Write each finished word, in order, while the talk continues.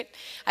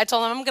I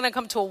told him I'm going to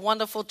come to a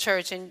wonderful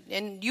church,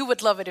 and you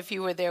would love it if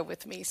you were there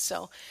with me.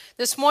 So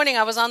this morning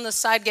I was on the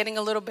side getting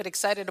a little bit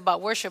excited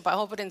about worship. I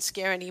hope it didn't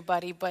scare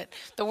anybody, but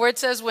the word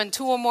says when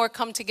two or more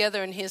come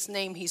together in his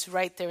name, he's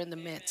right there in the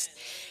midst.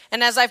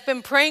 And as I've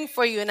been praying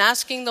for you and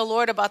asking the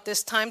Lord about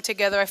this time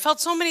together, I felt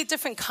so many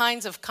different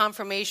kinds of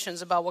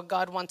confirmations about what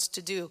God wants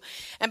to do.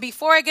 And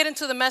before I get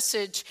into the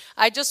message,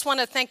 I just want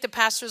to thank the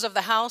pastors of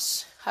the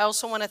house. I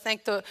also want to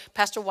thank the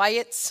Pastor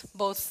Wyatts,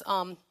 both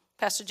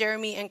Pastor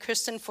Jeremy and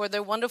Kristen, for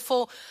their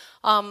wonderful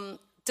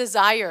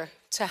desire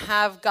to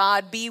have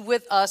God be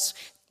with us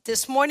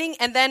this morning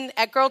and then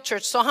at Girl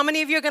Church. So how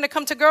many of you are going to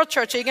come to Girl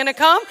Church? Are you going to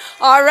come?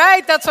 All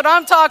right, that's what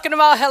I'm talking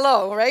about.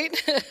 Hello, right?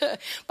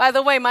 By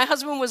the way, my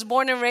husband was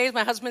born and raised,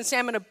 my husband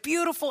Sam, in a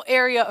beautiful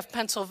area of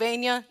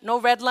Pennsylvania. No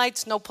red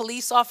lights, no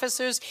police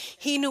officers.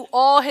 He knew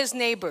all his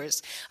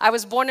neighbors. I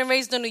was born and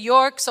raised in New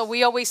York, so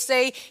we always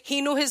say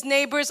he knew his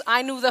neighbors,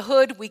 I knew the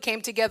hood. We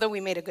came together, we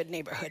made a good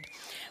neighborhood.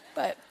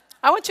 But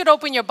I want you to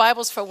open your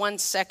Bibles for 1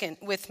 second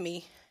with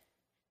me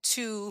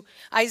to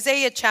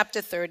Isaiah chapter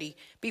 30.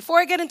 Before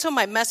I get into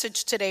my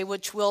message today,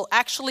 which will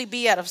actually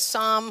be out of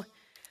Psalm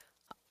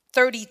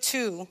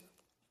 32,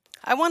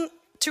 I want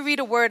to read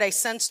a word I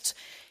sensed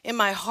in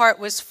my heart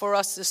was for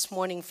us this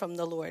morning from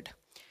the Lord.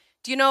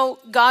 Do you know,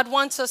 God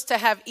wants us to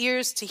have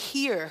ears to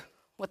hear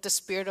what the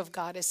Spirit of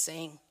God is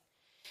saying.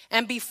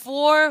 And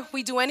before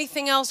we do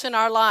anything else in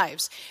our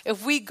lives,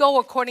 if we go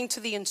according to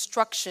the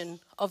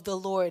instruction of the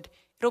Lord,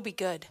 it'll be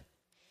good.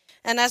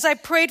 And as I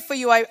prayed for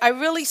you, I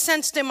really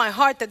sensed in my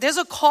heart that there's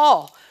a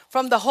call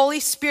from the Holy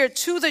Spirit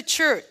to the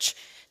church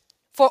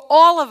for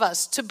all of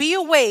us to be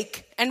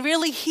awake and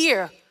really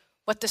hear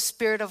what the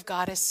Spirit of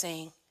God is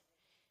saying.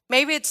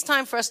 Maybe it's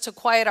time for us to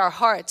quiet our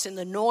hearts in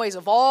the noise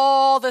of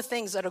all the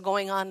things that are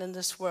going on in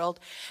this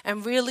world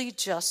and really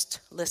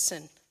just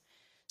listen.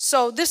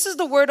 So this is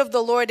the word of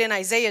the Lord in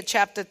Isaiah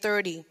chapter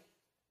 30.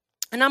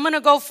 And I'm going to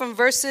go from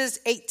verses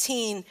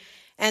 18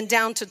 and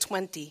down to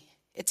 20.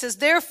 It says,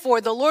 therefore,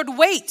 the Lord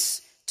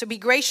waits to be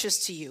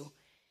gracious to you,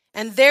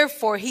 and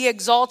therefore he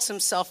exalts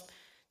himself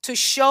to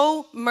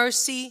show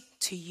mercy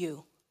to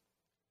you.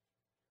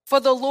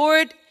 For the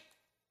Lord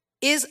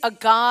is a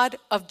God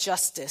of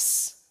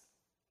justice.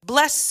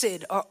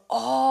 Blessed are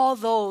all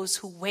those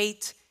who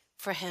wait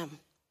for him.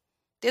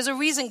 There's a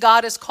reason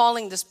God is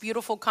calling this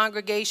beautiful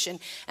congregation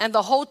and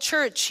the whole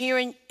church here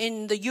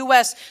in the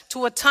U.S.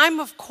 to a time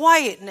of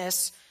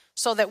quietness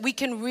so that we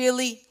can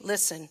really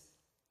listen.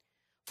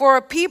 For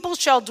a people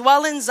shall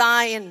dwell in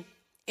Zion,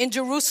 in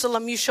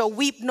Jerusalem you shall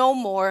weep no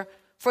more,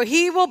 for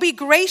he will be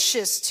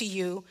gracious to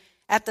you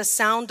at the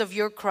sound of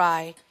your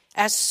cry.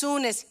 As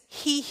soon as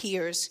he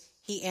hears,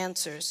 he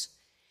answers.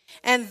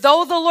 And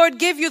though the Lord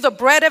give you the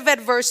bread of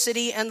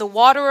adversity and the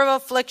water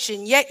of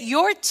affliction, yet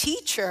your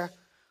teacher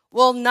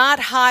will not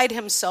hide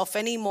himself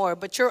anymore,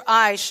 but your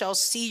eyes shall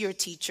see your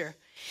teacher.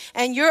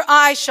 And your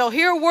eyes shall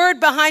hear a word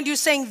behind you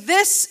saying,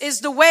 this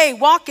is the way,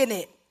 walk in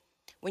it.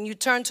 When you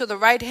turn to the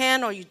right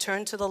hand or you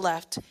turn to the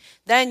left,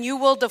 then you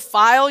will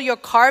defile your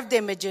carved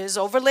images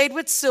overlaid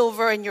with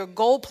silver and your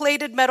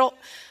gold-plated metal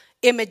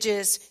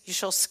images. You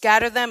shall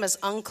scatter them as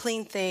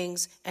unclean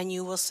things, and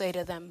you will say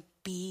to them,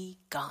 be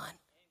gone.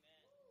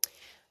 Amen.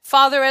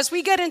 Father, as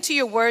we get into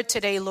your word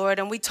today, Lord,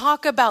 and we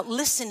talk about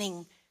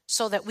listening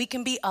so that we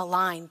can be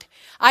aligned,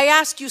 I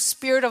ask you,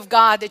 Spirit of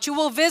God, that you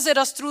will visit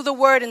us through the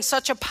word in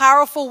such a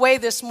powerful way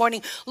this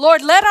morning.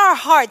 Lord, let our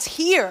hearts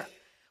hear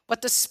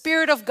what the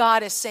Spirit of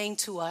God is saying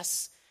to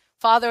us,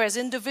 Father, as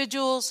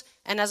individuals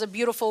and as a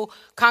beautiful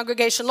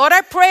congregation. Lord, I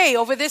pray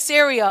over this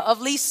area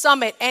of Lee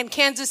Summit and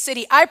Kansas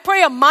City. I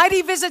pray a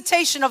mighty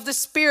visitation of the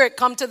Spirit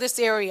come to this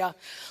area.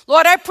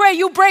 Lord, I pray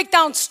you break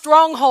down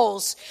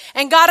strongholds.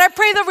 And God, I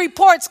pray the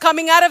reports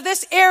coming out of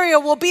this area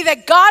will be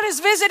that God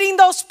is visiting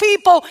those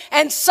people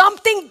and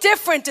something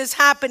different is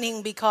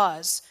happening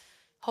because,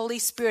 Holy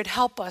Spirit,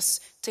 help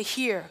us to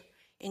hear.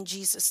 In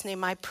Jesus'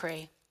 name I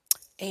pray.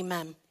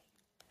 Amen.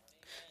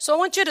 So I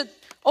want you to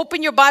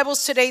open your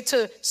Bibles today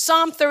to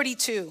Psalm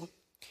 32.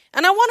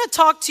 And I want to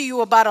talk to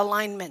you about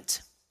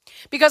alignment.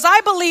 Because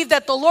I believe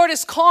that the Lord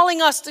is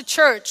calling us, the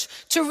church,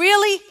 to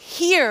really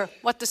hear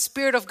what the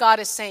Spirit of God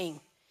is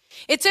saying.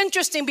 It's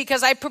interesting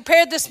because I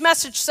prepared this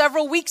message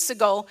several weeks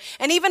ago,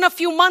 and even a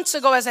few months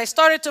ago as I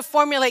started to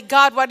formulate,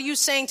 God, what are you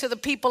saying to the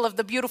people of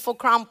the beautiful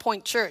Crown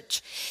Point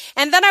Church?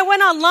 And then I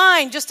went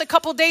online just a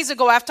couple days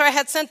ago after I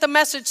had sent the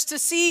message to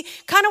see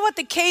kind of what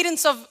the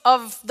cadence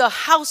of the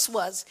house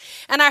was.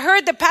 And I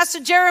heard that Pastor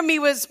Jeremy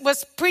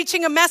was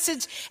preaching a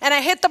message, and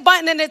I hit the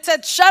button and it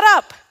said, shut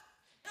up.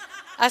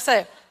 I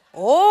said,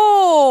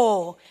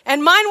 oh,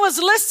 and mine was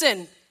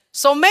listen.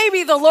 So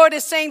maybe the Lord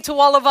is saying to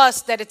all of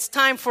us that it's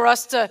time for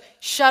us to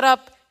shut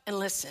up and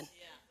listen.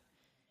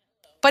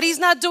 But he's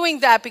not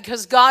doing that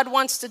because God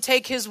wants to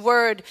take his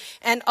word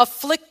and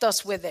afflict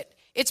us with it.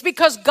 It's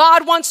because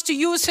God wants to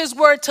use his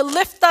word to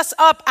lift us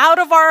up out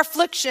of our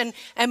affliction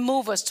and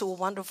move us to a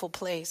wonderful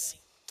place.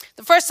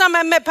 The first time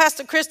I met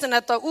Pastor Kristen, I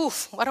thought,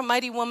 oof, what a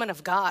mighty woman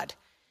of God.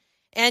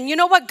 And you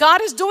know what?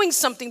 God is doing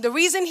something. The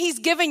reason he's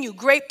giving you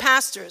great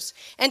pastors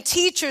and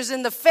teachers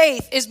in the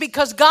faith is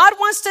because God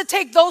wants to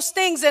take those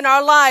things in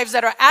our lives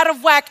that are out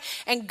of whack,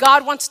 and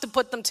God wants to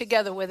put them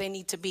together where they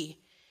need to be.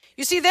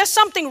 You see, there's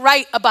something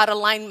right about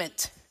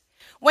alignment.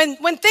 When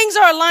things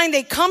are aligned,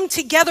 they come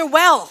together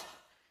well.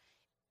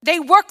 They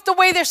work the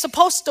way they're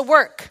supposed to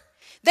work.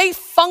 They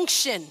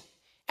function.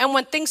 And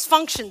when things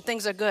function,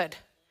 things are good.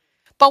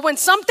 But when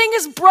something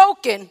is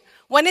broken,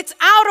 when it's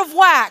out of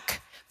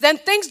whack, then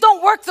things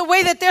don't work the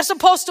way that they're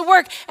supposed to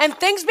work, and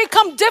things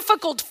become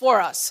difficult for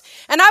us.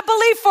 And I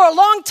believe for a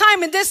long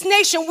time in this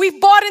nation,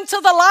 we've bought into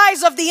the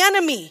lies of the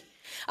enemy,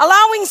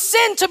 allowing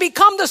sin to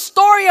become the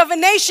story of a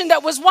nation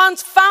that was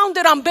once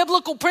founded on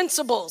biblical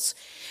principles.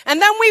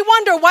 And then we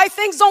wonder why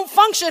things don't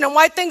function and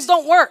why things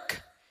don't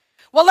work.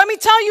 Well, let me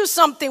tell you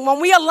something. When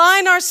we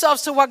align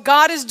ourselves to what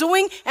God is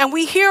doing and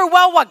we hear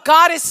well what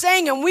God is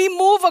saying and we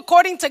move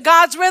according to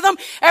God's rhythm,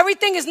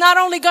 everything is not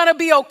only going to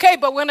be okay,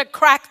 but we're going to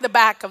crack the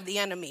back of the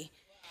enemy.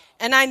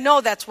 And I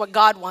know that's what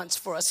God wants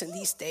for us in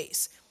these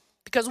days.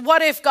 Because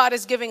what if God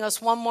is giving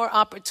us one more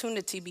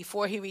opportunity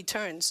before he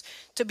returns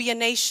to be a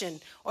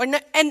nation?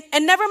 And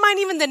never mind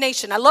even the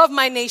nation. I love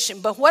my nation.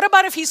 But what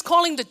about if he's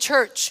calling the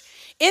church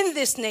in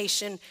this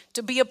nation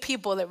to be a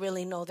people that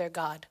really know their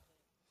God?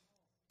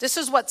 This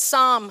is what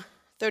Psalm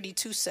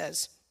 32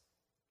 says.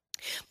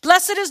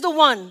 Blessed is the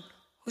one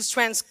whose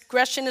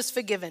transgression is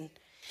forgiven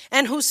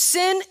and whose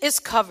sin is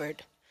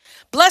covered.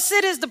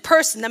 Blessed is the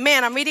person, the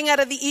man, I'm reading out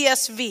of the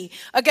ESV,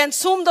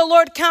 against whom the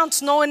Lord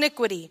counts no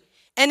iniquity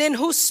and in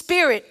whose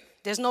spirit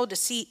there's no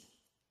deceit.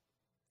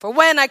 For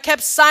when I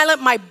kept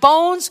silent, my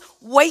bones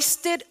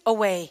wasted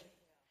away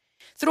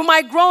through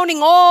my groaning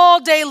all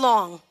day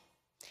long.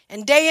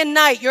 And day and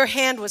night your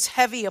hand was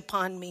heavy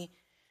upon me.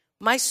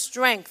 My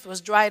strength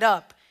was dried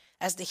up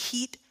as the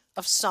heat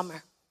of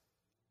summer.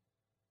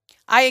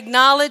 I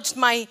acknowledged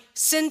my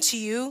sin to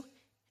you,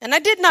 and I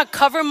did not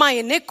cover my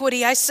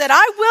iniquity. I said,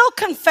 I will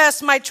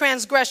confess my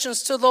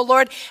transgressions to the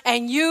Lord,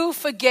 and you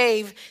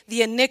forgave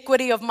the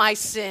iniquity of my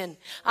sin.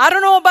 I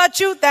don't know about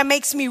you, that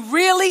makes me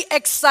really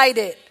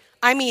excited.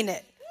 I mean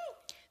it.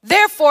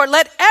 Therefore,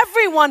 let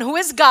everyone who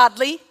is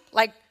godly,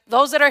 like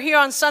those that are here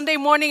on Sunday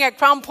morning at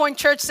Crown Point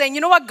Church saying, you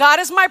know what, God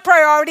is my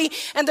priority,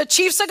 and the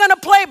Chiefs are going to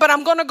play, but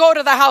I'm going to go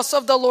to the house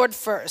of the Lord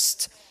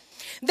first.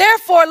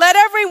 Therefore, let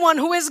everyone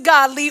who is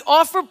godly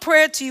offer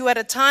prayer to you at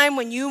a time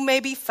when you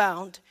may be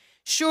found.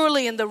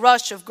 Surely in the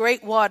rush of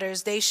great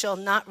waters they shall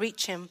not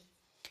reach him.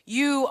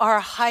 You are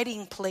a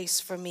hiding place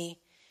for me.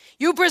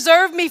 You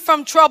preserve me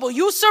from trouble.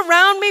 You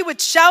surround me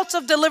with shouts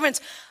of deliverance.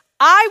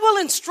 I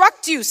will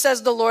instruct you,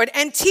 says the Lord,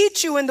 and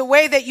teach you in the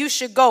way that you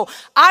should go.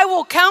 I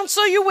will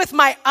counsel you with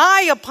my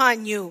eye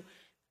upon you.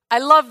 I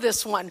love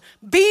this one.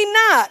 Be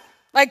not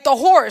like the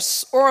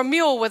horse or a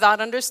mule without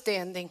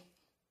understanding,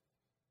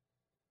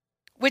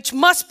 which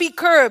must be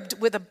curbed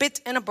with a bit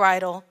and a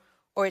bridle,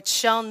 or it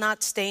shall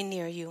not stay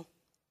near you.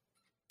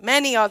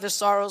 Many are the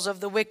sorrows of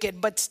the wicked,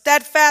 but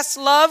steadfast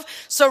love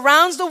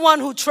surrounds the one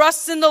who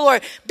trusts in the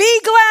Lord.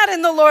 Be glad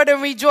in the Lord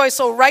and rejoice,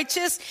 O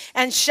righteous,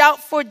 and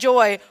shout for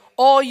joy,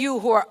 all you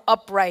who are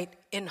upright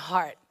in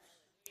heart.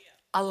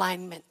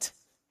 Alignment.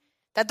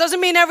 That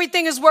doesn't mean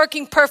everything is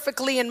working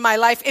perfectly in my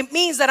life. It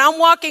means that I'm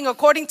walking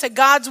according to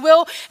God's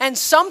will, and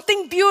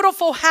something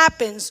beautiful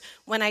happens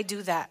when I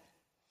do that.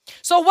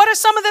 So what are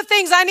some of the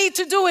things I need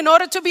to do in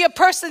order to be a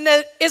person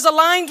that is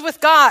aligned with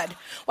God?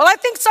 Well, I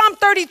think Psalm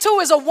 32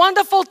 is a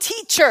wonderful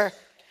teacher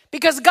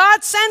because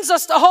God sends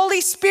us the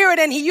Holy Spirit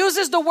and he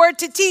uses the word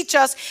to teach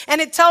us, and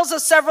it tells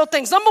us several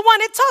things. Number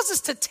one, it tells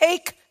us to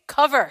take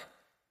cover.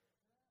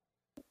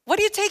 What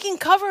are you taking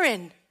cover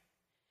in?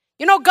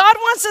 You know, God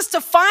wants us to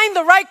find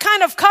the right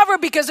kind of cover,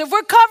 because if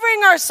we're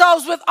covering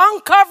ourselves with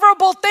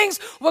uncoverable things,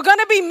 we're going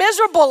to be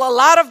miserable a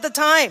lot of the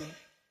time.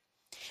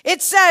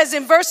 It says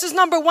in verses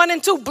number 1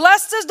 and 2,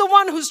 blessed is the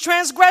one whose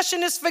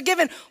transgression is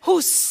forgiven,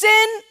 whose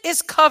sin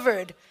is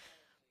covered.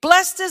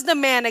 Blessed is the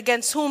man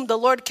against whom the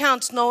Lord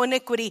counts no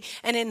iniquity,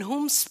 and in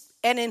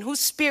whose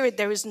spirit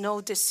there is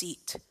no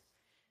deceit.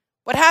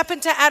 What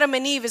happened to Adam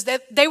and Eve is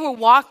that they were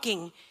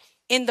walking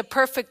in the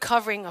perfect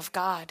covering of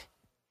God.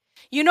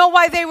 You know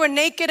why they were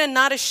naked and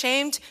not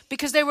ashamed?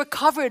 Because they were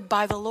covered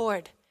by the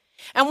Lord.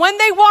 And when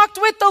they walked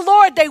with the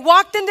Lord, they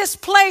walked in this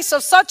place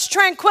of such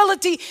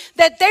tranquility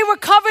that they were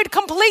covered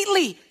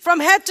completely from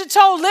head to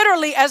toe,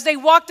 literally, as they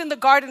walked in the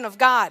garden of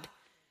God.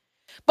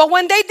 But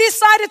when they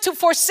decided to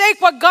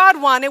forsake what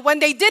God wanted, when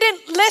they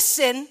didn't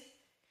listen,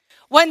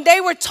 when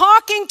they were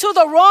talking to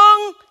the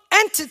wrong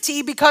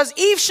entity, because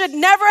Eve should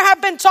never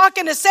have been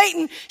talking to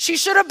Satan, she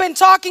should have been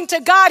talking to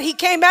God. He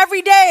came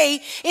every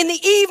day in the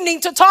evening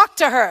to talk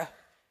to her.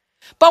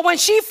 But when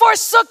she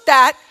forsook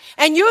that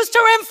and used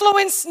her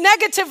influence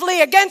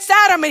negatively against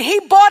Adam, and he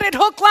bought it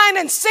hook, line,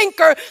 and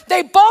sinker,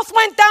 they both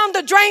went down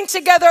the drain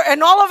together,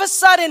 and all of a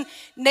sudden,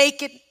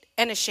 naked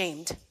and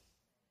ashamed.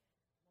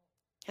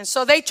 And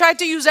so they tried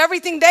to use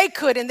everything they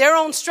could in their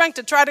own strength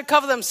to try to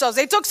cover themselves.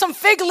 They took some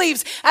fig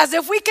leaves as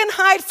if we can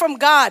hide from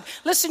God.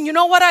 Listen, you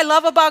know what I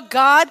love about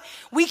God?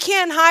 We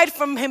can't hide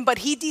from him, but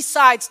he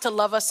decides to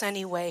love us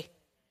anyway.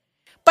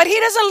 But he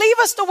doesn't leave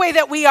us the way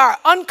that we are,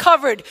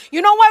 uncovered.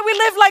 You know why we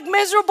live like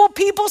miserable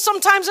people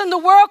sometimes in the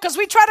world? Because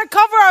we try to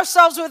cover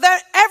ourselves with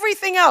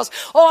everything else.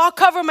 Oh, I'll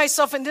cover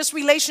myself in this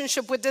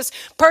relationship with this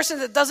person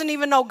that doesn't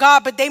even know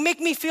God, but they make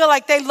me feel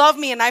like they love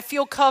me and I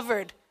feel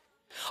covered.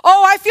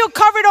 Oh, I feel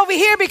covered over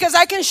here because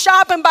I can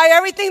shop and buy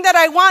everything that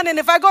I want. And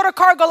if I go to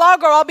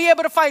Cargalago, I'll be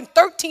able to find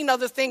 13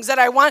 other things that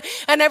I want.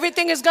 And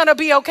everything is going to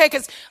be okay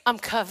because I'm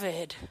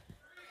covered.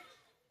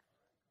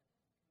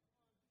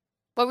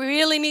 What we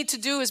really need to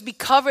do is be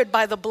covered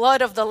by the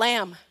blood of the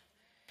Lamb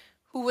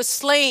who was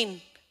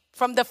slain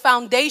from the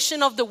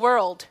foundation of the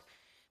world.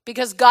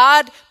 Because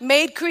God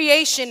made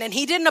creation and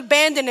he didn't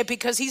abandon it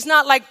because he's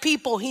not like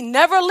people. He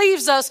never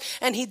leaves us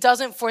and he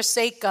doesn't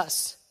forsake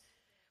us.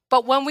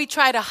 But when we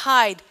try to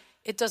hide,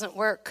 it doesn't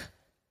work.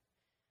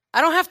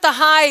 I don't have to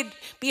hide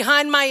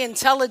behind my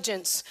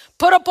intelligence,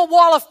 put up a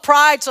wall of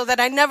pride so that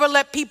I never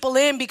let people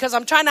in because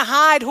I'm trying to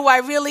hide who I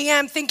really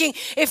am, thinking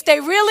if they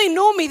really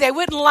knew me, they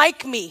wouldn't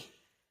like me.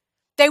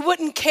 They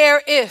wouldn't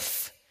care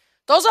if.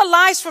 Those are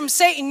lies from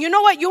Satan. You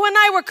know what? You and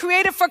I were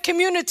created for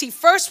community,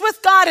 first with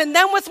God and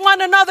then with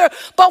one another.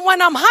 But when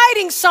I'm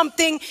hiding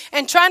something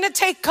and trying to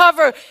take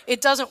cover,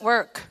 it doesn't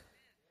work.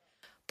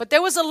 But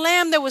there was a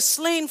lamb that was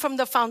slain from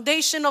the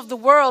foundation of the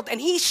world,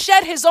 and he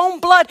shed his own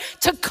blood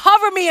to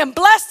cover me. And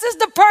blessed is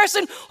the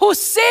person whose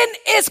sin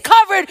is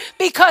covered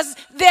because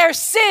their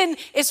sin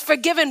is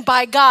forgiven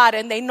by God,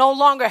 and they no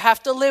longer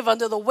have to live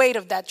under the weight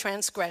of that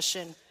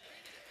transgression.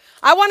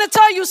 I want to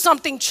tell you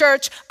something,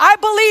 church. I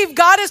believe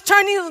God is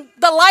turning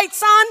the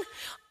lights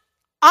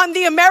on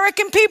the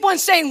American people and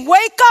saying,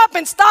 wake up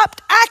and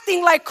stop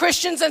acting like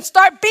Christians and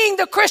start being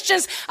the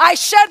Christians I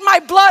shed my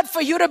blood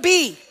for you to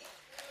be.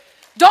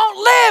 Don't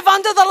live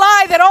under the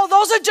lie that, oh,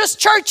 those are just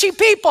churchy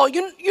people.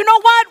 You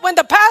know what? When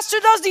the pastor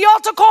does the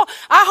altar call,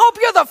 I hope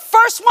you're the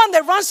first one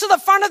that runs to the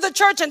front of the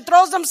church and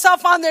throws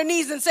themselves on their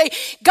knees and say,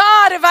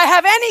 God, if I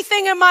have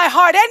anything in my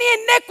heart,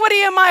 any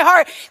iniquity in my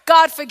heart,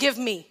 God, forgive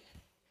me.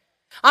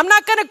 I'm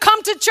not going to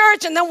come to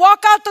church and then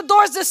walk out the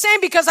doors the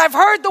same because I've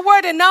heard the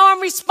word and now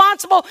I'm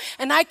responsible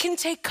and I can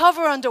take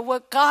cover under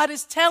what God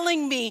is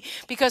telling me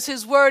because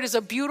his word is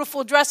a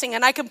beautiful dressing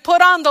and I can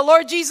put on the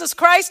Lord Jesus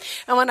Christ,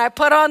 and when I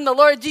put on the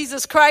Lord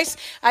Jesus Christ,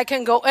 I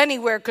can go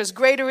anywhere because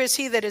greater is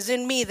he that is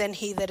in me than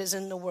he that is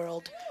in the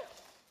world.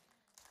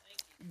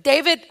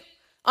 David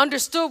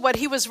understood what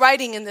he was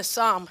writing in this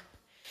psalm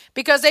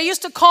because they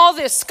used to call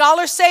this,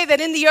 scholars say that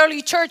in the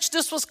early church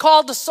this was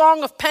called the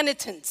song of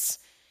penitence.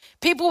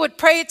 People would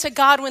pray it to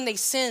God when they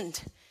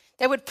sinned.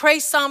 They would pray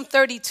Psalm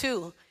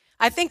 32.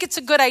 I think it's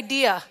a good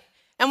idea.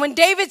 And when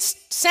David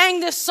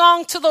sang this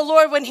song to the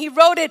Lord, when he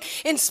wrote it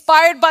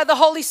inspired by the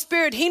Holy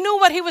Spirit, he knew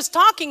what he was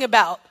talking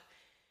about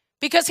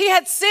because he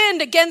had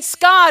sinned against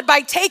God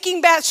by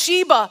taking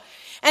Bathsheba.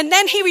 And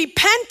then he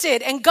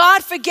repented and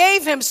God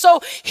forgave him.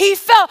 So he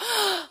felt,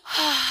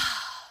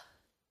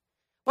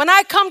 when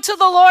I come to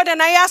the Lord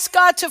and I ask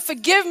God to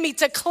forgive me,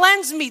 to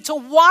cleanse me, to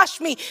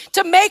wash me,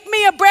 to make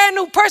me a brand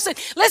new person.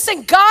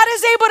 Listen, God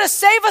is able to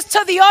save us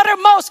to the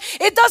uttermost.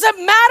 It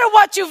doesn't matter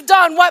what you've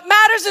done. What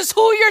matters is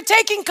who you're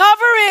taking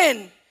cover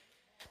in.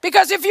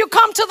 Because if you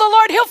come to the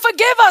Lord, he'll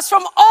forgive us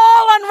from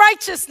all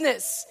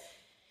unrighteousness.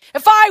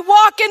 If I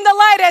walk in the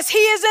light as he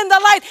is in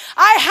the light,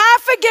 I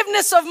have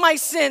forgiveness of my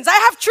sins. I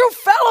have true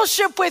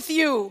fellowship with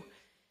you.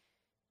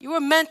 You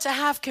were meant to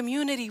have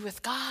community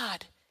with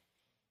God.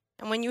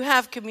 And when you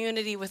have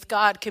community with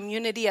God,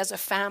 community as a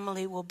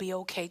family will be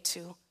okay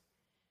too.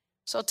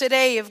 So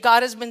today, if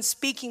God has been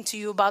speaking to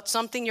you about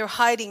something you're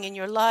hiding in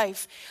your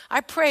life,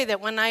 I pray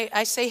that when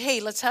I say,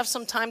 hey, let's have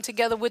some time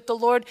together with the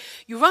Lord,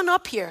 you run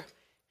up here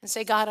and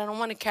say, God, I don't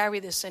want to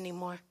carry this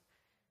anymore.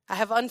 I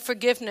have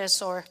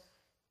unforgiveness. Or,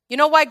 you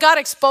know why God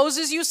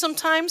exposes you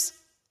sometimes?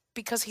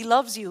 Because he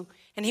loves you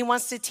and he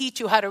wants to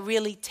teach you how to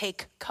really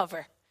take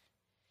cover.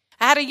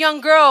 I had a young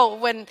girl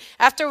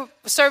after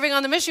serving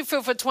on the mission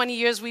field for 20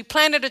 years, we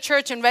planted a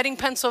church in Reading,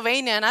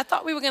 Pennsylvania, and I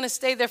thought we were going to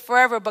stay there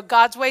forever, but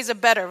God's ways are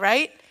better,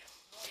 right?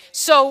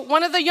 So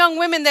one of the young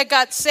women that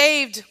got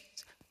saved,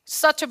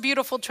 such a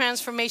beautiful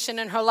transformation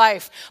in her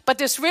life, but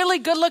this really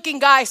good-looking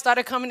guy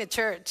started coming to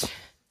church.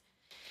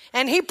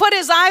 And he put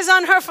his eyes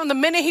on her from the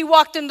minute he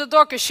walked in the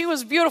door because she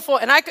was beautiful,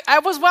 and I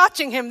was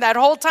watching him that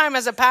whole time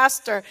as a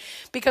pastor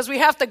because we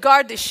have to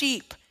guard the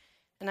sheep.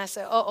 And I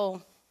said,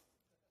 uh-oh.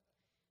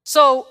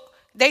 So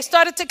they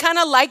started to kind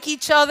of like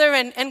each other,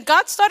 and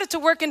God started to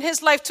work in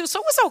his life too,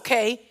 so it was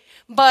okay.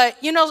 But,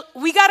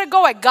 we got to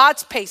go at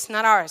God's pace,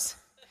 not ours.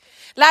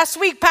 Last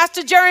week,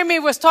 Pastor Jeremy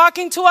was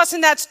talking to us in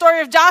that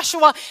story of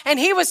Joshua, and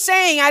he was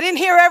saying, I didn't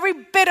hear every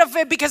bit of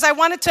it because I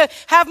wanted to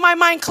have my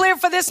mind clear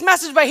for this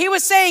message, but he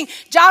was saying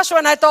Joshua,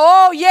 and I thought,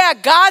 oh yeah,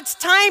 God's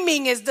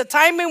timing is the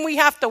timing we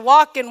have to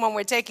walk in when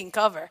we're taking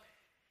cover,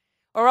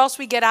 or else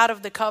we get out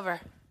of the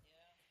cover.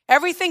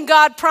 Everything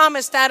God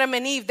promised Adam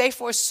and Eve, they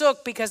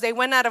forsook because they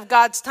went out of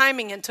God's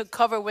timing and took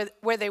cover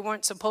where they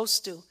weren't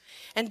supposed to.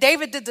 And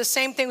David did the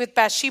same thing with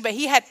Bathsheba.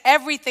 He had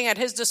everything at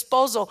his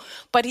disposal,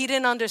 but he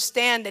didn't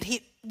understand that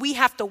we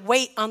have to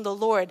wait on the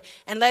Lord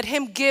and let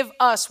him give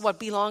us what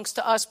belongs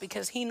to us,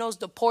 because he knows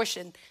the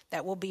portion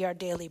that will be our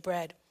daily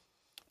bread.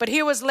 But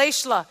here was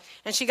Leishla,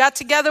 and she got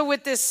together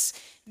with this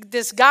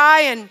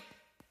guy, and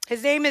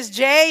his name is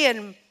Jay.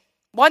 And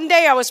one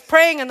day I was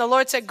praying, and the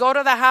Lord said, go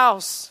to the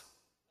house.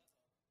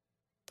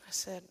 I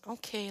said,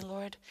 okay,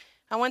 Lord.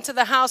 I went to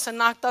the house and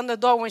knocked on the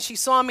door. When she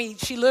saw me,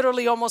 she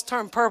literally almost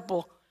turned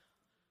purple.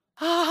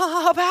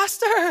 Oh,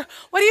 Pastor,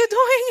 what are you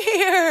doing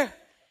here?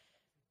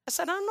 I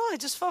said, I don't know. I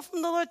just felt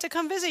from the Lord to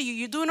come visit you.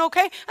 You doing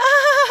okay?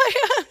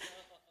 Yeah.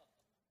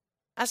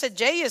 I said,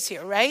 Jay is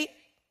here, right?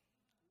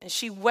 And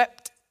she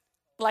wept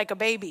like a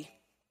baby.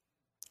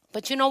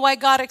 But you know why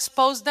God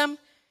exposed them?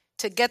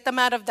 To get them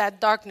out of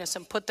that darkness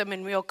and put them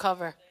in real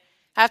cover.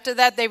 After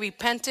that, they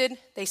repented.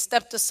 They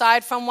stepped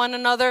aside from one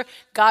another.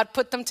 God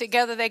put them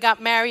together. They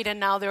got married, and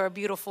now they're a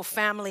beautiful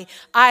family.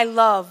 I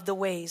love the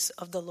ways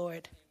of the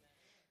Lord.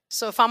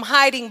 So if I'm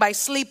hiding by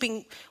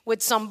sleeping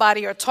with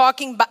somebody, or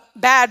talking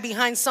bad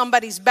behind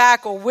somebody's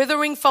back, or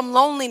withering from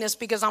loneliness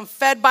because I'm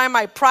fed by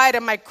my pride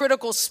and my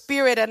critical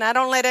spirit and I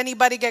don't let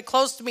anybody get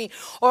close to me,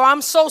 or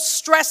I'm so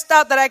stressed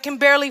out that I can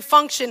barely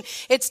function,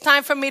 it's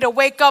time for me to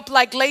wake up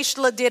like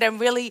Leishla did and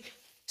really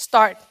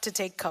start to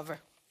take cover.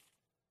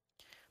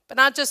 But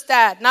not just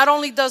that. Not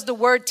only does the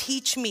word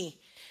teach me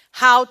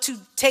how to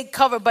take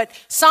cover, but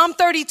Psalm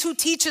 32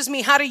 teaches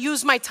me how to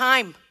use my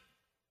time.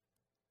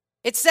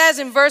 It says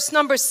in verse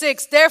number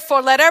 6,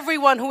 therefore let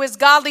everyone who is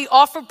godly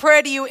offer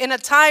prayer to you in a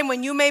time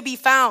when you may be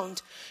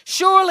found.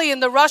 Surely in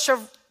the rush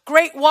of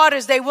great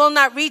waters they will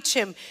not reach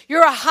him.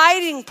 You're a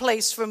hiding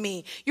place for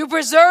me. You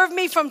preserve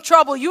me from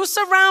trouble. You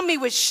surround me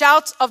with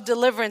shouts of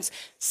deliverance.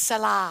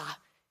 Selah,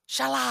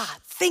 Shalah.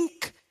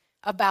 Think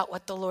about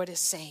what the Lord is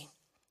saying.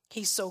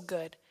 He's so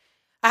good.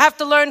 I have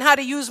to learn how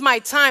to use my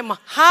time.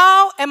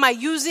 How am I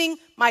using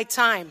my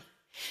time?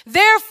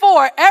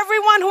 Therefore,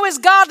 everyone who is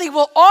godly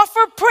will offer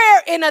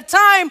prayer in a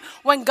time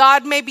when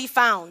God may be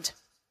found.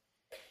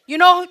 You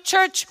know,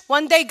 church,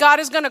 one day God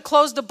is going to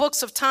close the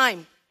books of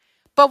time.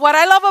 But what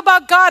I love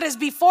about God is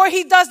before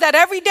he does that,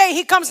 every day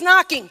he comes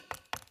knocking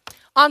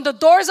on the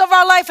doors of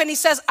our life and he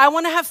says, I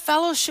want to have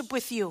fellowship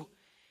with you.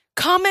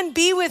 Come and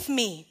be with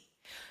me.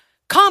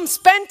 Come,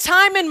 spend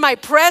time in my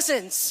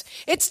presence.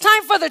 It's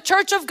time for the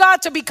church of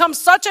God to become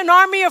such an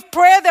army of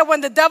prayer that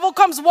when the devil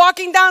comes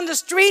walking down the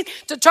street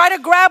to try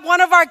to grab one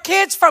of our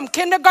kids from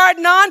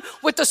kindergarten on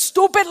with the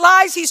stupid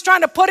lies he's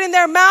trying to put in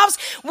their mouths,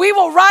 we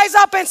will rise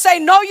up and say,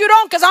 no, you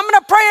don't, because I'm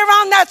going to pray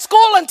around that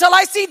school until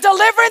I see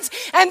deliverance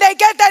and they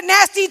get that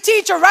nasty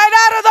teacher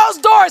right out of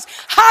those doors.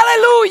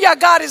 Hallelujah,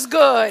 God is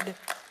good.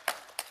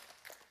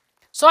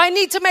 So I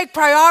need to make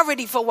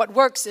priority for what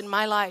works in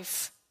my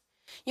life.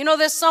 You know,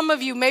 there's some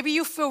of you, maybe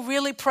you feel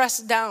really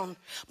pressed down.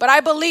 But I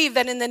believe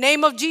that in the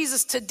name of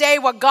Jesus today,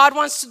 what God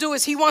wants to do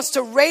is he wants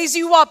to raise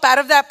you up out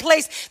of that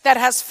place that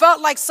has felt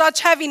like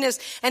such heaviness.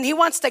 And he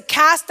wants to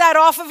cast that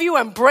off of you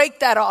and break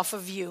that off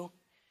of you.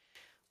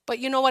 But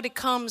you know what? It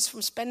comes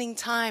from spending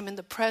time in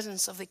the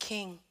presence of the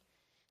King.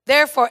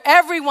 Therefore,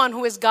 everyone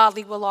who is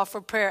godly will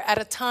offer prayer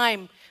at a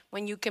time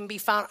when you can be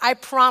found. I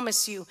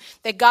promise you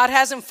that God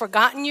hasn't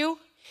forgotten you.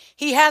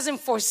 He hasn't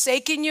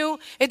forsaken you.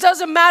 It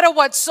doesn't matter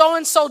what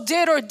so-and-so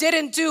did or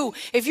didn't do.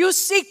 If you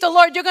seek the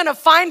Lord, you're going to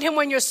find him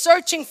when you're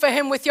searching for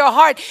him with your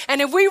heart. And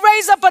if we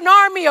raise up an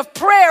army of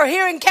prayer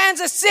here in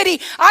Kansas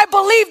City, I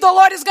believe the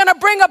Lord is going to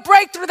bring a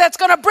breakthrough that's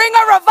going to bring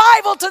a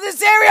revival to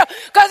this area,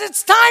 because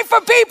it's time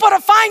for people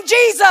to find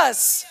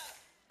Jesus.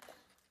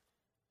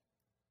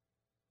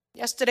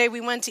 Yesterday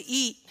we went to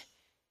eat,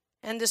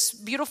 and this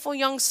beautiful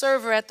young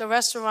server at the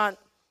restaurant,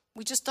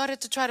 we just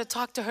started to try to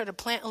talk to her to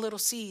plant a little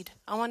seed.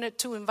 I wanted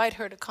to invite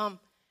her to come.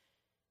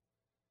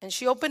 And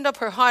she opened up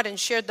her heart and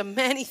shared the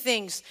many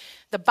things,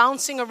 the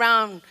bouncing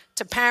around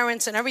to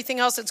parents and everything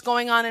else that's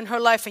going on in her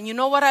life. And you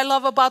know what I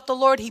love about the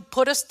Lord? He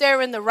put us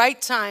there in the right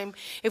time.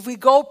 If we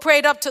go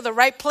prayed up to the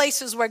right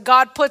places where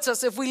God puts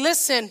us, if we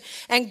listen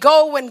and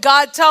go when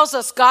God tells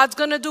us, God's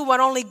going to do what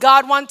only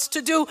God wants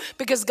to do,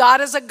 because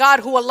God is a God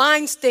who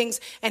aligns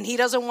things and he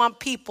doesn't want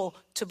people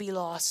to be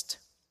lost.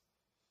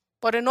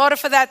 But in order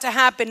for that to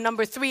happen,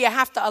 number 3, I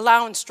have to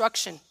allow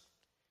instruction.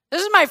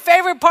 This is my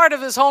favorite part of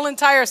this whole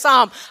entire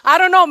psalm. I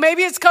don't know,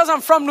 maybe it's because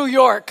I'm from New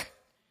York.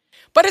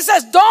 But it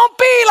says, don't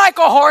be like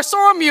a horse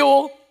or a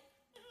mule.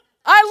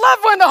 I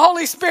love when the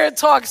Holy Spirit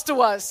talks to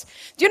us.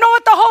 Do you know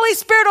what the Holy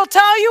Spirit will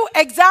tell you?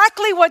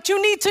 Exactly what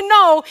you need to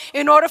know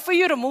in order for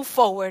you to move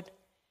forward.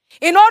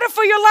 In order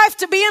for your life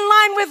to be in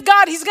line with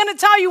God, he's going to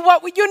tell you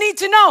what you need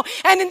to know.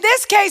 And in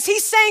this case,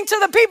 he's saying to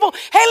the people,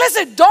 hey,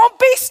 listen, don't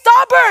be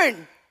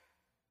stubborn.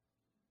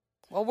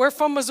 Well, we're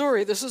from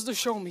Missouri. This is the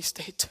show me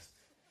state.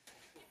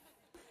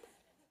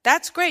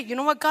 That's great. You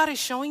know what God is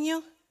showing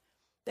you?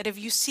 That if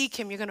you seek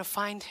him, you're going to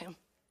find him.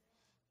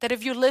 That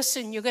if you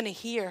listen, you're going to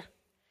hear.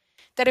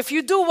 That if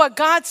you do what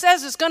God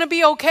says, it's going to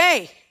be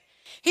okay.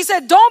 He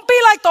said, don't be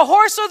like the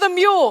horse or the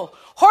mule.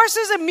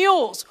 Horses and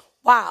mules.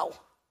 Wow.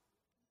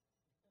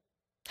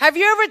 Have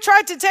you ever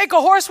tried to take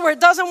a horse where it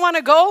doesn't want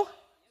to go?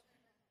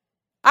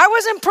 I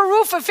was in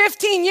Peru for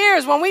 15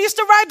 years. When we used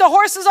to ride the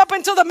horses up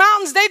into the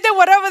mountains, they did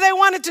whatever they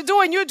wanted to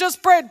do, and you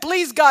just prayed,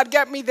 please, God,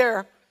 get me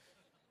there.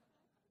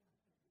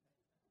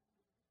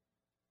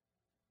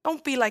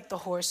 Don't be like the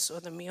horse or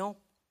the mule,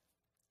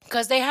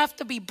 because they have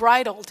to be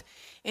bridled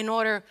in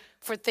order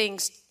for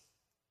things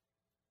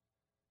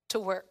to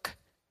work.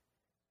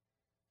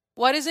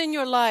 What is in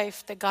your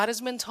life that God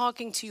has been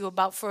talking to you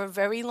about for a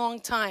very long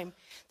time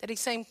that he's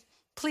saying,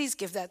 please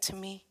give that to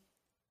me.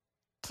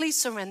 Please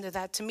surrender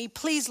that to me.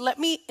 Please let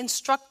me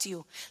instruct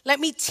you. Let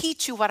me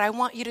teach you what I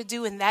want you to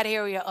do in that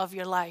area of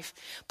your life.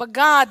 But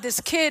God, this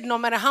kid, no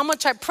matter how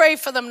much I pray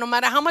for them, no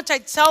matter how much I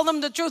tell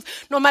them the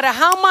truth, no matter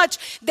how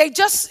much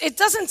it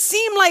doesn't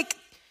seem like,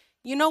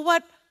 you know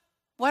what?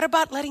 What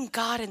about letting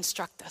God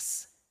instruct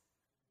us?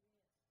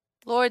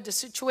 Lord, the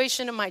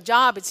situation in my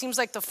job, it seems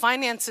like the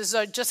finances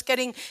are just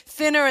getting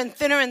thinner and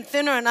thinner and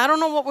thinner, and I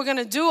don't know what we're going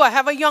to do. I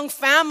have a young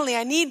family.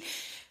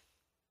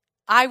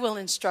 I will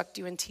instruct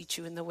you and teach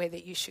you in the way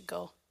that you should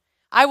go.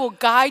 I will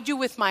guide you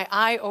with my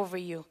eye over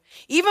you.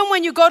 Even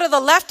when you go to the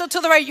left or to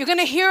the right, you're going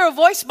to hear a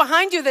voice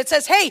behind you that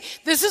says, hey,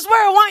 this is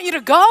where I want you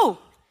to go.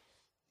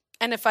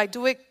 And if I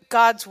do it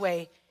God's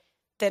way,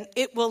 then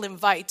it will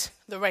invite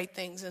the right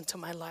things into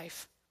my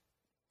life.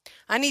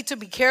 I need to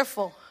be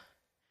careful.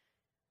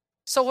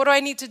 So what do I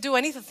need to do?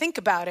 I need to think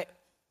about it.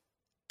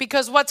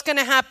 Because what's going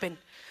to happen?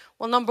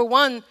 Well, number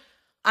one,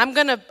 I'm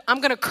going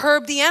to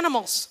curb the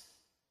animals.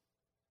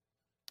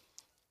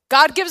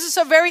 God gives us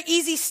a very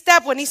easy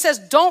step when he says,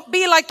 don't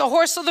be like the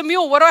horse or the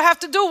mule. What do I have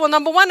to do? Well,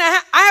 number one,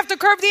 I have to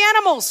curb the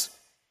animals.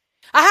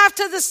 I have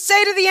to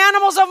say to the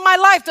animals of my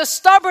life, the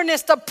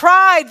stubbornness, the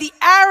pride, the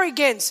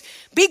arrogance,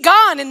 be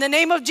gone in the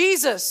name of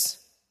Jesus.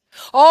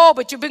 Oh,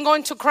 but you've been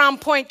going to Crown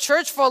Point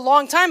Church for a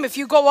long time. If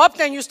you go up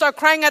there and you start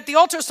crying at the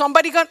altar,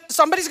 somebody's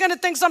going to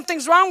think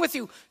something's wrong with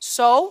you.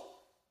 So,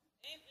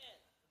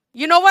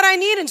 you know what I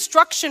need?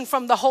 Instruction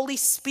from the Holy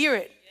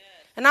Spirit.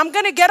 And I'm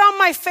going to get on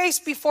my face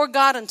before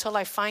God until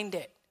I find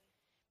it.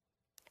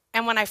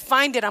 And when I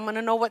find it, I'm going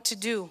to know what to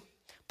do.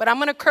 But I'm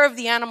going to curb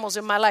the animals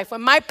in my life.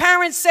 When my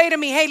parents say to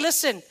me, hey,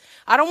 listen,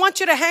 I don't want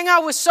you to hang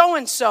out with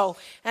so-and-so.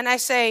 And I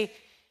say,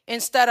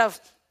 instead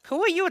of,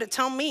 who are you to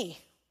tell me?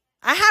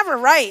 I have a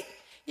right.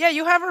 Yeah,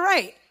 you have a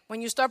right.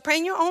 When you start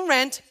paying your own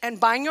rent and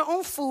buying your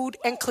own food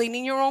and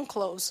cleaning your own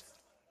clothes.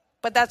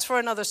 But that's for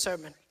another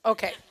sermon.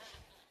 Okay.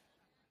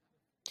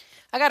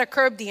 I got to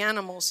curb the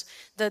animals,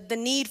 the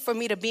need for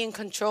me to be in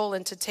control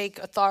and to take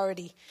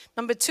authority.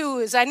 Number two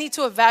is I need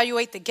to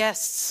evaluate the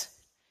guests.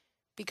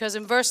 Because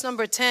in verse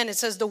number 10, it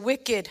says, the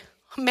wicked,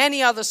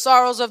 many are the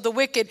sorrows of the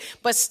wicked,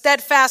 but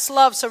steadfast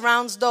love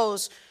surrounds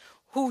those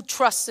who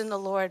trust in the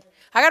Lord.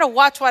 I got to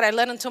watch what I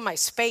let into my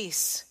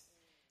space.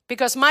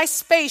 Because my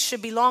space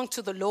should belong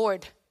to the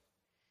Lord.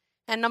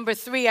 And number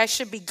three, I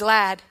should be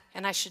glad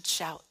and I should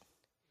shout.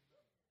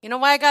 You know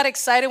why I got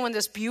excited when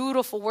this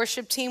beautiful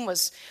worship team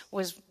was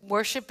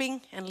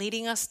worshiping and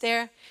leading us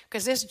there?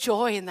 Because there's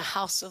joy in the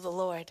house of the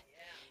Lord.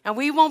 And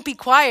we won't be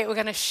quiet. We're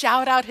going to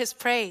shout out his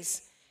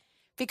praise.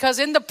 Because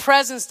in the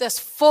presence, there's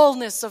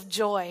fullness of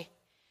joy.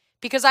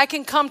 Because I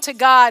can come to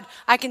God,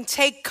 I can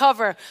take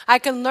cover, I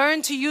can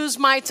learn to use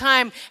my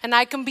time, and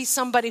I can be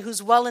somebody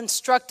who's well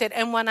instructed.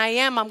 And when I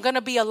am, I'm going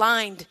to be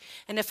aligned.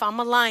 And if I'm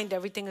aligned,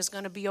 everything is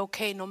going to be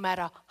okay no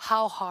matter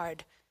how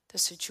hard the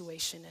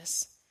situation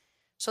is.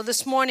 So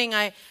this morning,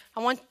 I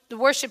want the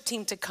worship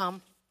team to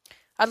come.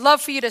 I'd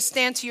love for you to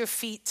stand to your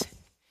feet.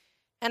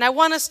 And I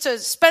want us to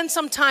spend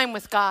some time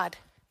with God.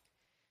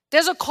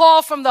 There's a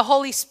call from the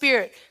Holy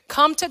Spirit.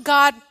 Come to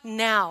God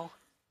now.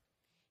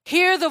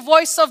 Hear the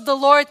voice of the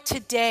Lord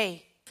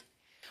today.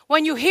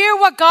 When you hear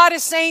what God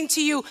is saying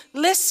to you,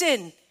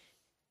 listen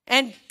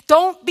and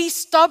don't be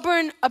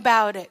stubborn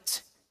about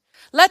it.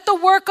 Let the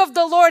work of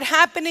the Lord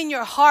happen in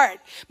your heart.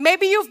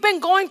 Maybe you've been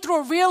going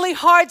through a really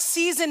hard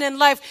season in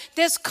life.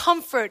 There's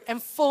comfort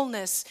and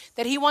fullness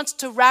that he wants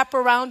to wrap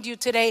around you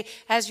today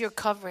as you're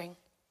covering.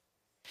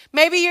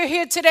 Maybe you're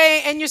here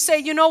today and you say,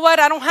 you know what?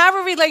 I don't have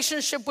a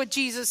relationship with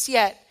Jesus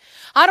yet.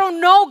 I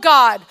don't know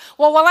God.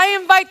 Well, while I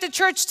invite the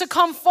church to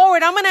come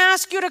forward, I'm going to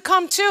ask you to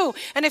come too.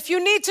 And if you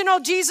need to know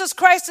Jesus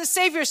Christ as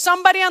Savior,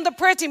 somebody on the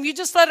prayer team, you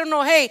just let them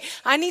know, hey,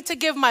 I need to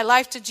give my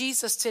life to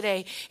Jesus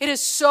today. It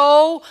is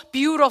so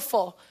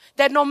beautiful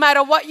that no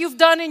matter what you've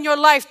done in your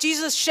life,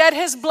 Jesus shed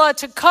his blood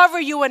to cover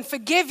you and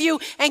forgive you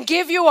and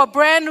give you a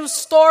brand new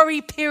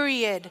story,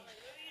 period.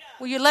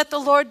 Will you let the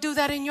Lord do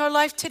that in your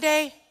life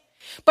today?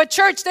 But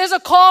church, there's a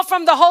call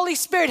from the Holy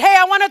Spirit. Hey,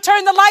 I want to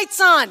turn the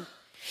lights on.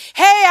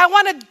 Hey, I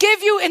want to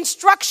give you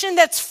instruction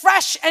that's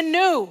fresh and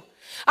new.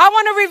 I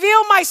want to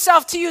reveal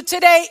myself to you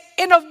today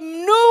in a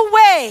new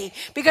way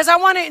because I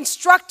want to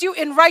instruct you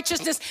in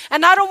righteousness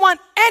and I don't want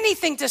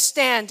anything to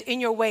stand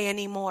in your way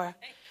anymore.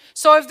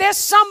 So if there's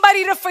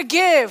somebody to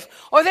forgive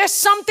or there's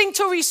something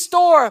to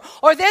restore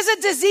or there's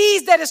a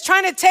disease that is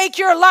trying to take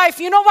your life,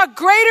 you know what?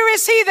 Greater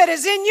is he that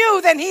is in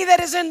you than he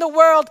that is in the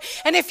world.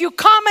 And if you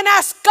come and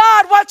ask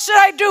God, what should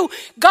I do?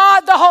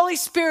 God, the Holy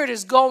Spirit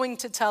is going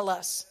to tell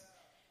us.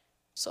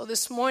 So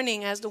this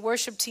morning, as the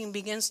worship team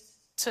begins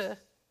to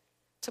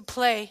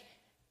play,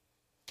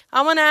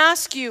 I want to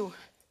ask you,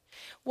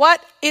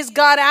 what is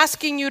God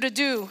asking you to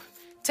do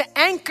to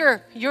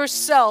anchor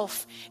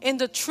yourself in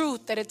the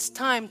truth that it's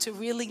time to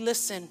really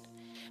listen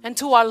and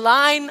to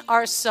align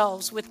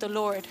ourselves with the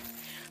Lord?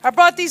 I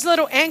brought these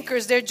little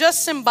anchors. They're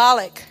just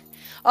symbolic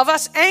of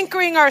us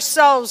anchoring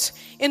ourselves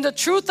in the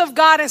truth of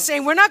God and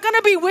saying, we're not going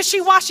to be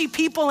wishy-washy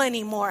people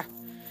anymore.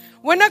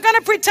 We're not going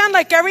to pretend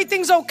like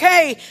everything's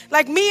okay.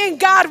 Like me and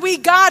God, we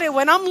got it.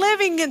 When I'm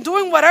living and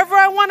doing whatever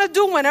I want to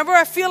do, whenever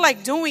I feel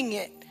like doing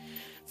it.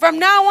 From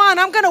now on,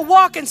 I'm going to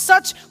walk in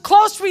such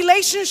close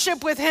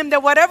relationship with him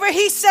that whatever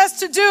he says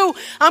to do,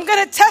 I'm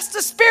going to test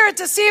the spirit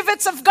to see if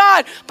it's of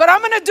God. But I'm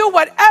going to do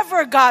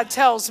whatever God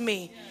tells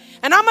me.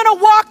 And I'm going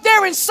to walk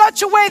there in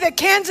such a way that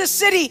Kansas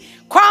City,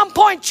 Crown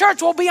Point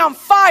Church will be on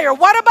fire.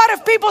 What about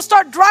if people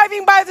start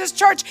driving by this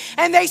church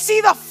and they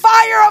see the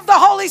fire of the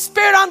Holy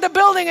Spirit on the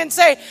building and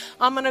say,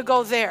 I'm going to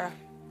go there?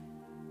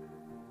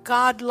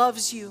 God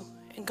loves you.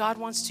 And God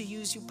wants to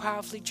use you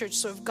powerfully, church.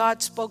 So if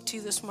God spoke to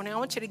you this morning, I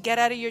want you to get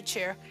out of your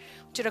chair.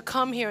 I want you to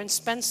come here and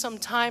spend some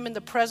time in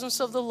the presence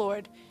of the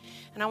Lord.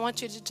 And I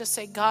want you to just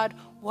say, God,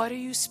 what are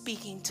you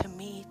speaking to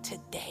me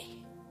today?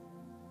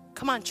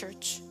 Come on,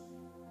 church.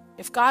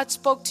 If God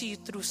spoke to you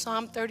through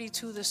Psalm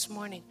 32 this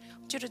morning, I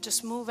want you to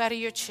just move out of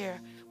your chair.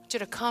 I want you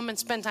to come and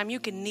spend time. You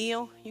can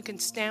kneel. You can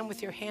stand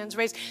with your hands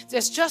raised.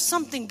 There's just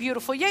something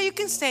beautiful. Yeah, you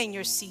can stay in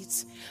your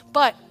seats.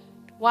 But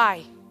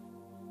why?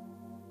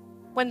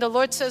 When the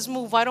Lord says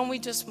move, why don't we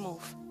just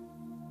move?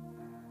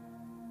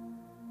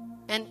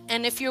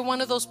 And if you're one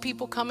of those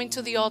people coming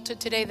to the altar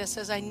today that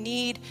says, I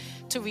need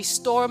to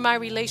restore my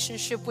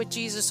relationship with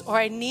Jesus, or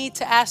I need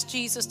to ask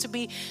Jesus to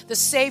be the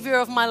Savior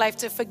of my life,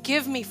 to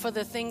forgive me for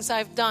the things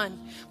I've done,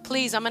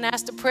 please, I'm going to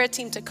ask the prayer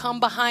team to come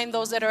behind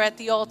those that are at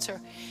the altar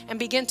and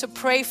begin to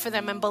pray for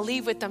them and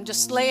believe with them.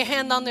 Just lay a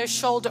hand on their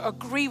shoulder,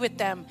 agree with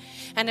them.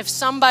 And if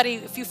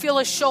you feel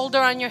a shoulder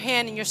on your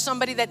hand and you're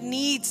somebody that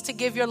needs to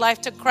give your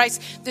life to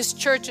Christ, this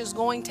church is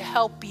going to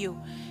help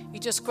you. You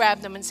just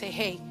grab them and say,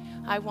 hey,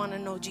 I want to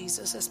know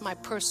Jesus as my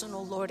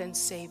personal Lord and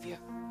Savior.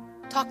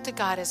 Talk to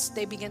God as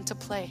they begin to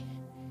play.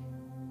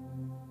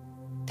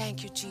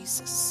 Thank you,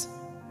 Jesus.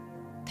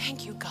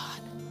 Thank you,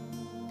 God.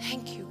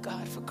 Thank you,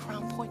 God, for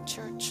Crown Point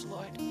Church,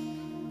 Lord.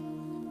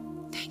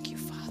 Thank you,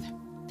 Father.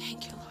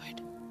 Thank you,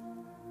 Lord.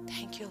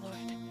 Thank you, Lord.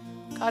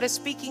 God is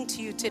speaking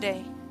to you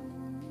today.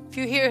 If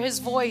you hear his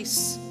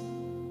voice,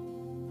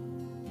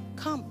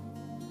 come.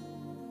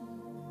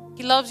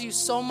 He loves you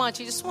so much.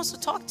 He just wants to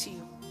talk to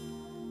you.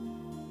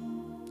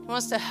 He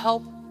wants to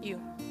help you.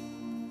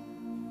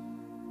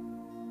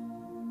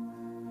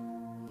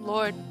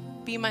 Lord,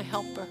 be my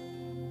helper.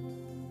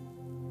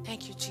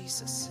 Thank you,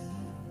 Jesus.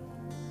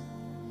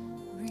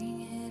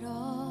 Bring it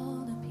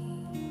all to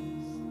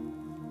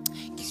peace.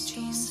 Thank you,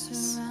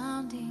 Jesus.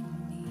 Surrounding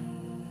me.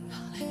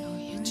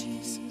 Hallelujah,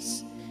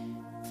 Jesus.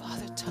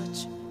 Father,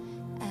 touch.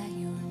 At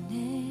your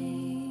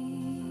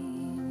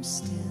name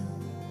still.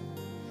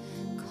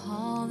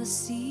 Call the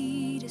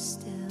sea to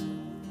still.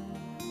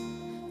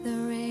 The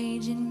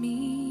rage in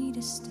me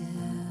to still.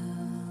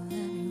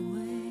 Every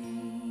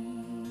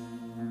wave.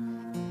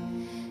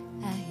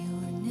 At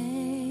your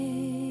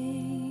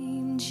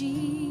name,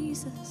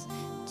 Jesus,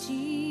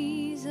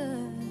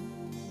 Jesus.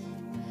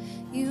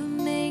 You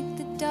make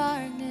the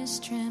darkness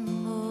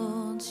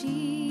tremble.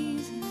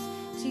 Jesus,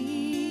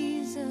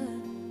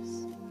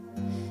 Jesus.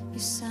 You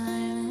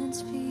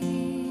silence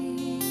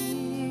fear.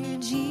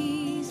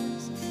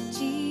 Jesus,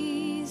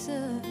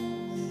 Jesus.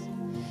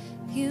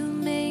 You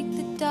make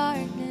the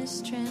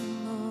darkness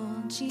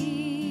tremble.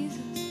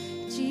 Jesus,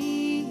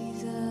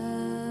 Jesus.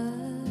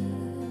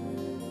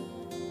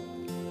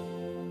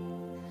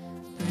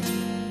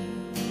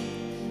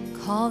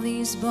 Call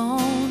these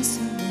bones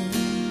to live.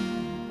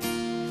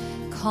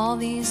 Call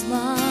these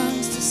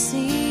lungs to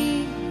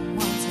sing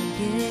once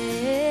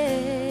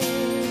again.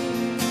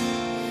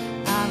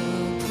 I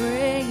will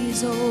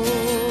praise,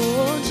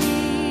 oh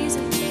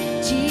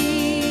Jesus,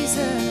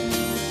 Jesus.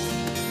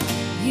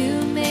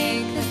 You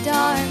make the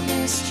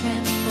darkness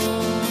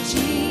tremble.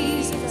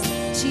 Jesus,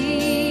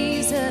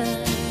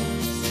 Jesus.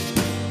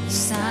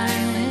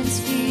 Silence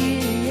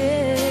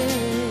fear.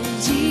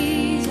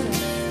 Jesus,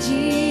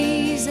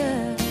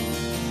 Jesus.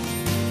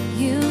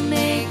 You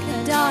make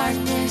the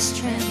darkness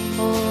tremble.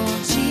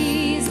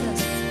 Jesus,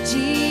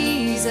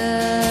 Jesus.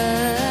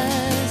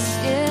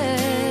 Yeah.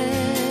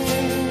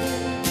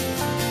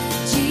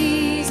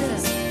 Jesus,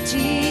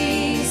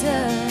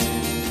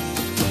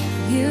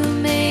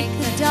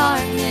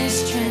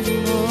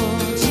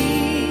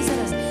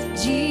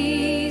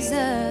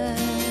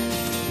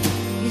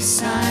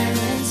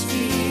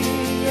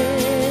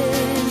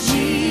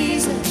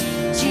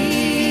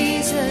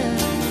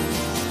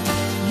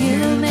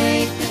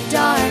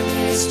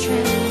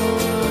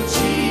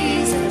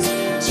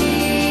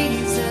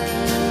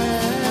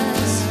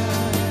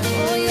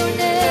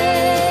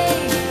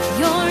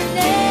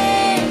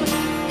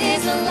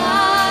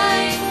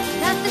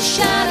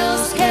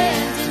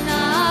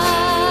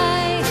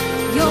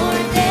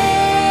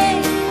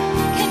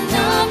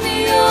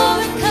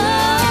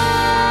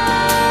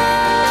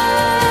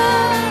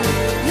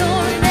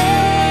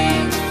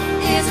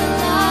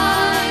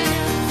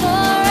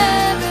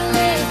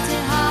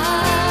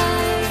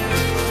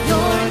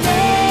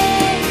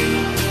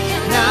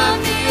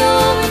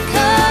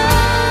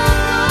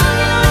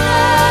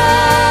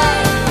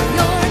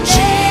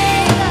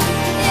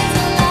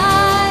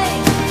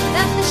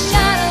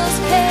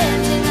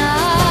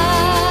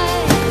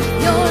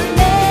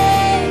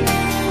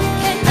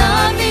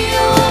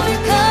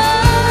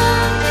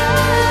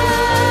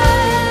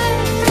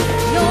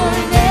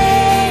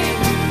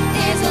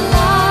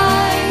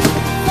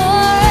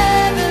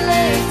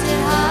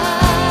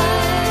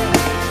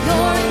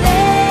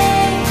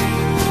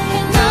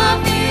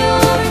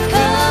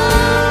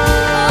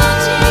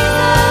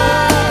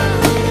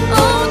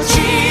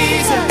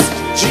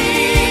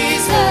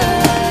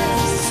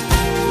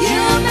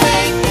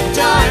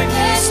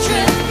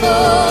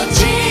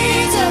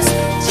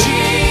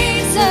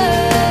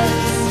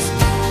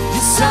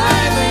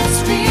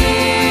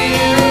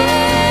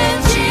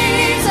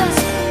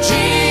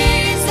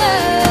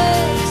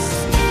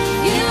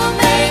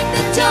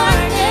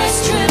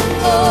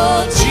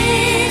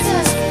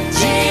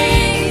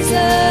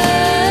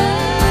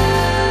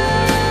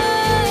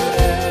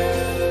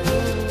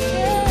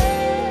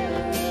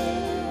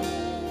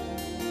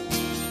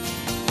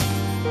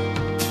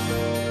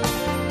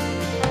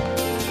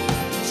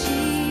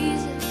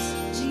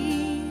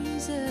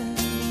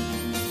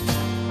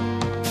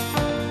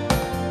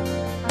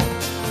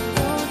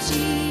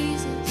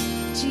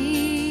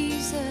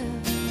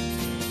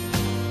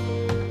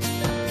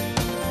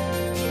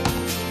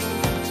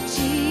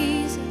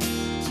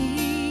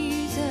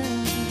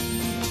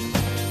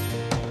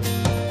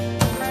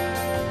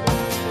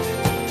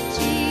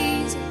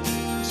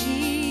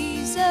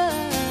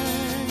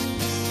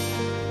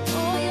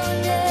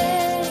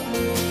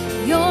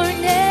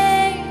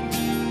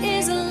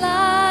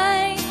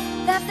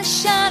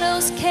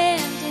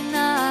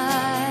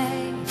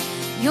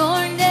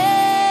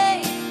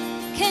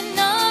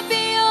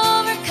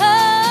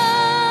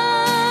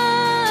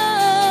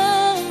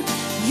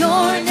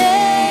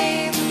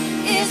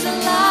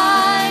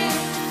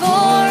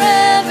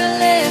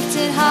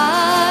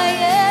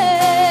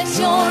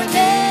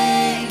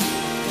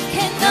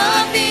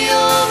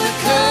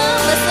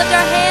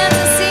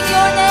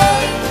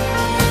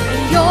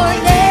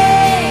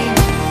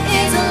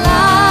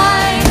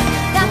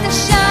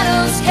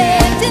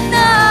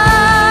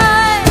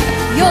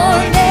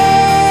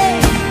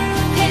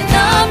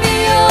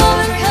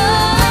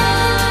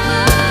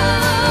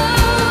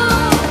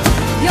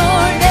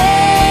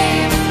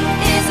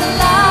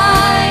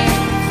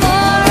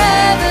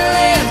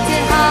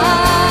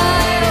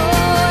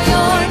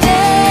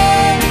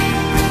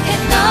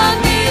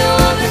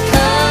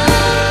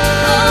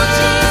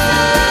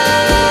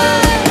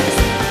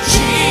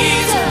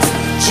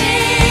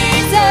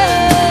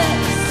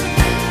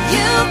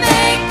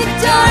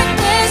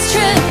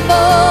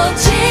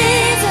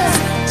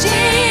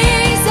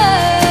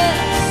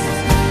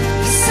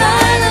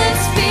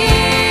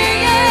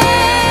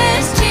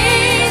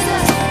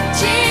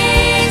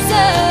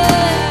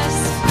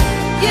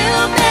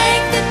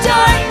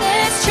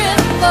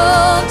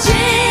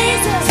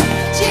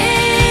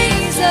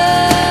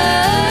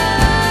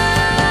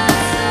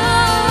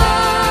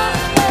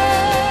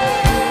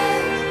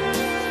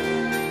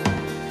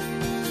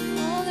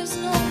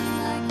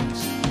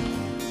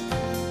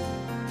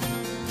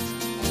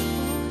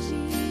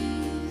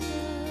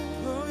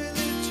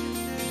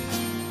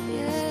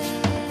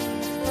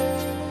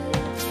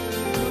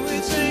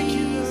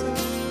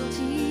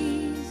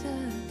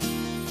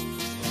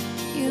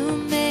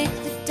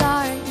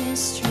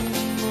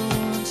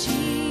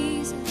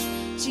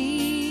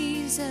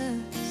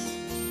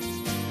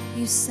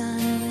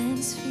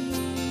 silence fear.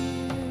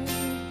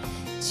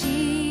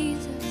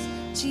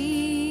 Jesus,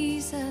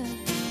 Jesus,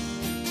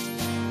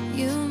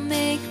 you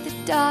make the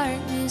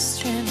darkness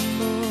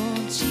tremble.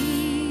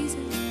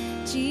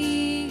 Jesus,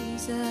 Jesus.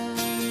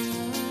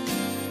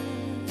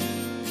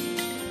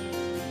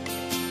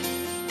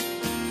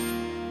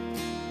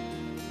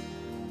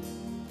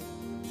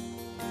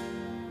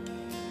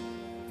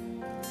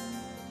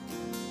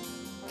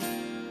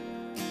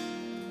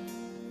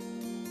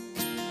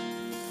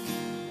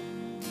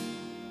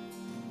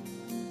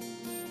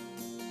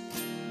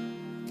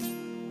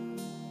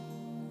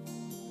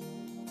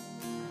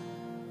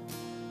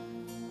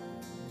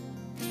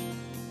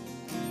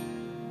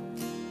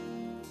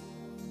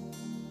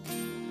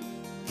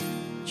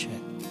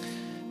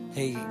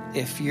 Hey,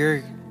 if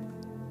you're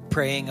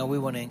praying, we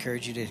want to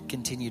encourage you to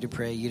continue to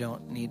pray. You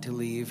don't need to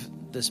leave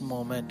this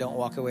moment. Don't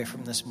walk away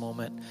from this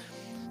moment.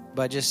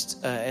 But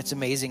just, it's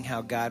amazing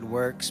how God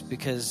works,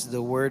 because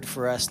the word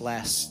for us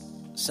last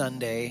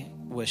Sunday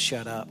was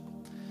shut up.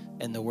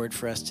 And the word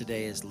for us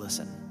today is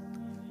listen.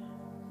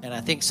 And I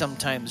think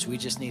sometimes we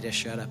just need to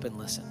shut up and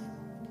listen.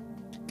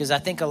 Because I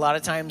think a lot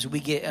of times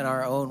we get in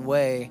our own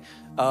way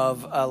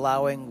of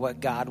allowing what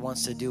God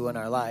wants to do in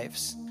our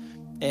lives.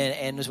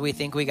 And as we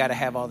think we got to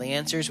have all the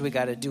answers, we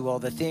got to do all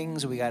the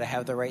things, we got to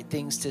have the right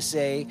things to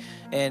say.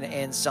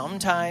 And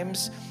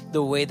sometimes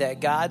the way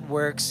that God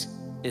works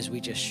is we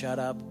just shut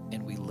up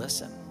and we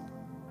listen.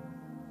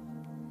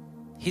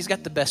 He's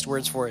got the best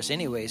words for us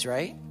anyways,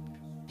 right?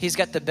 He's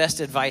got the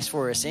best advice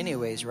for us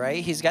anyways,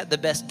 right? He's got the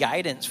best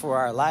guidance for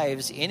our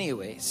lives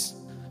anyways.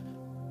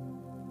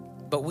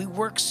 But we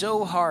work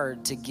so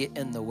hard to get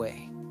in the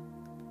way.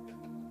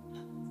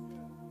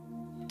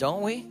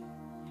 Don't we?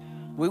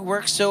 We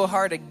work so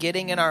hard at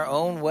getting in our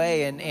own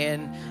way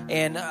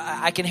and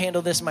I can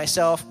handle this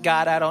myself.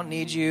 God, I don't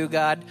need you.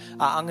 God,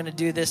 I'm going to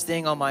do this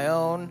thing on my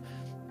own.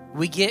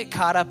 We get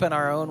caught up in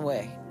our own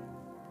way.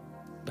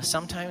 But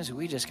sometimes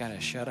we just got to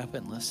shut up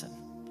and listen.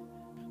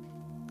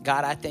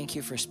 God, I thank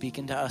you for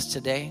speaking to us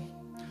today.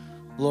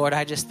 Lord,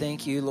 I just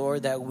thank you,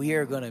 Lord, that we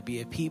are going to be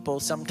a people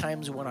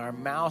sometimes when our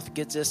mouth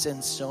gets us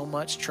in so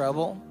much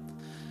trouble,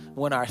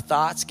 when our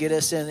thoughts get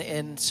us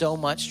in so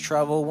much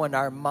trouble, when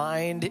our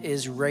mind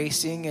is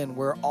racing and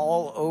we're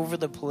all over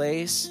the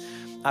place.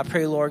 I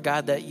pray, Lord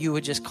God, that you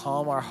would just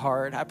calm our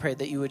heart. I pray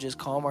that you would just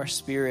calm our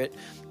spirit,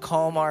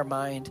 calm our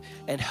mind,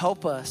 and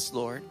help us,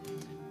 Lord,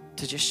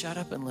 to just shut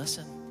up and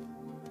listen.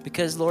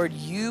 Because, Lord,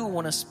 you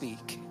want to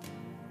speak.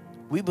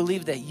 We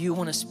believe that you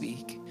want to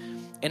speak.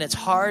 And it's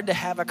hard to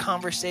have a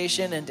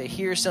conversation and to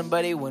hear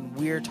somebody when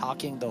we're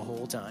talking the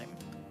whole time.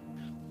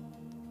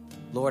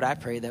 Lord, I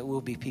pray that we'll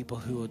be people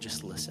who will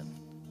just listen.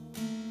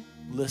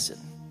 Listen.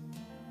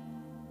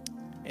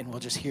 And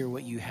we'll just hear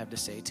what you have to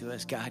say to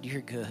us. God,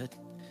 you're good.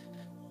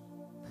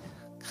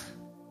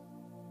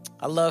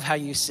 I love how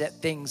you set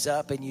things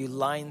up and you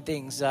line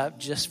things up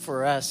just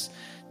for us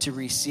to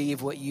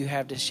receive what you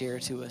have to share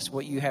to us,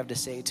 what you have to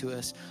say to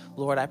us.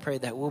 Lord, I pray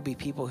that we'll be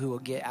people who will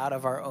get out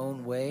of our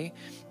own way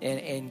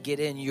and get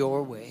in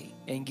your way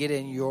and get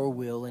in your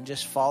will and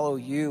just follow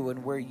you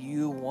and where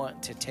you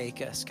want to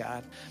take us,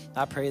 God.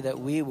 I pray that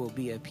we will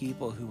be a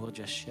people who will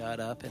just shut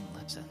up and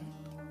listen,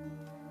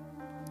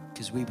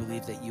 because we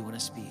believe that you want to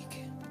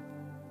speak.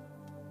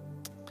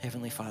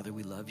 Heavenly Father,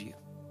 we love you.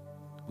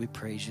 We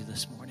praise you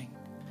this morning.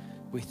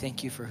 We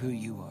thank you for who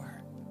you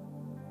are.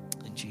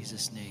 In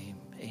Jesus' name,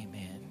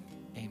 amen.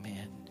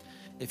 Amen.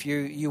 If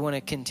you want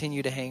to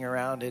continue to hang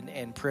around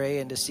and pray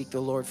and to seek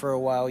the Lord for a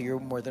while, you're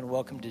more than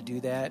welcome to do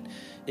that.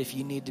 If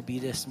you need to be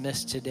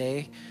dismissed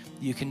today,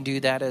 you can do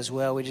that as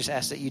well. We just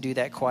ask that you do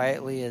that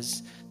quietly,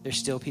 as there's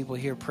still people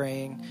here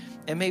praying.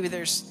 And maybe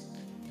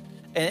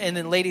and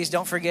then ladies,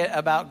 don't forget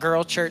about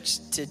Girl Church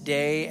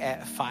today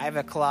at 5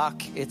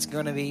 o'clock. It's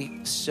going to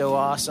be so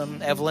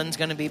awesome. Evelyn's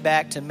going to be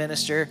back to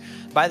minister.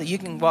 You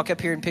can walk up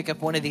here and pick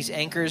up one of these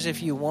anchors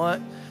if you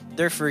want.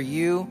 They're for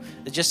you,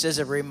 just as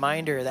a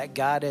reminder that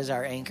God is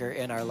our anchor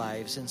in our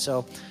lives. And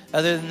so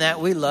other than that,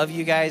 we love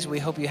you guys. We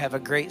hope you have a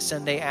great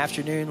Sunday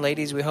afternoon.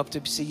 Ladies, we hope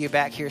to see you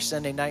back here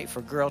Sunday night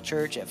for Girl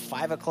Church at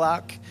 5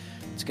 o'clock.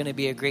 It's going to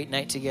be a great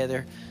night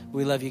together.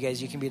 We love you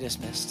guys. You can be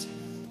dismissed.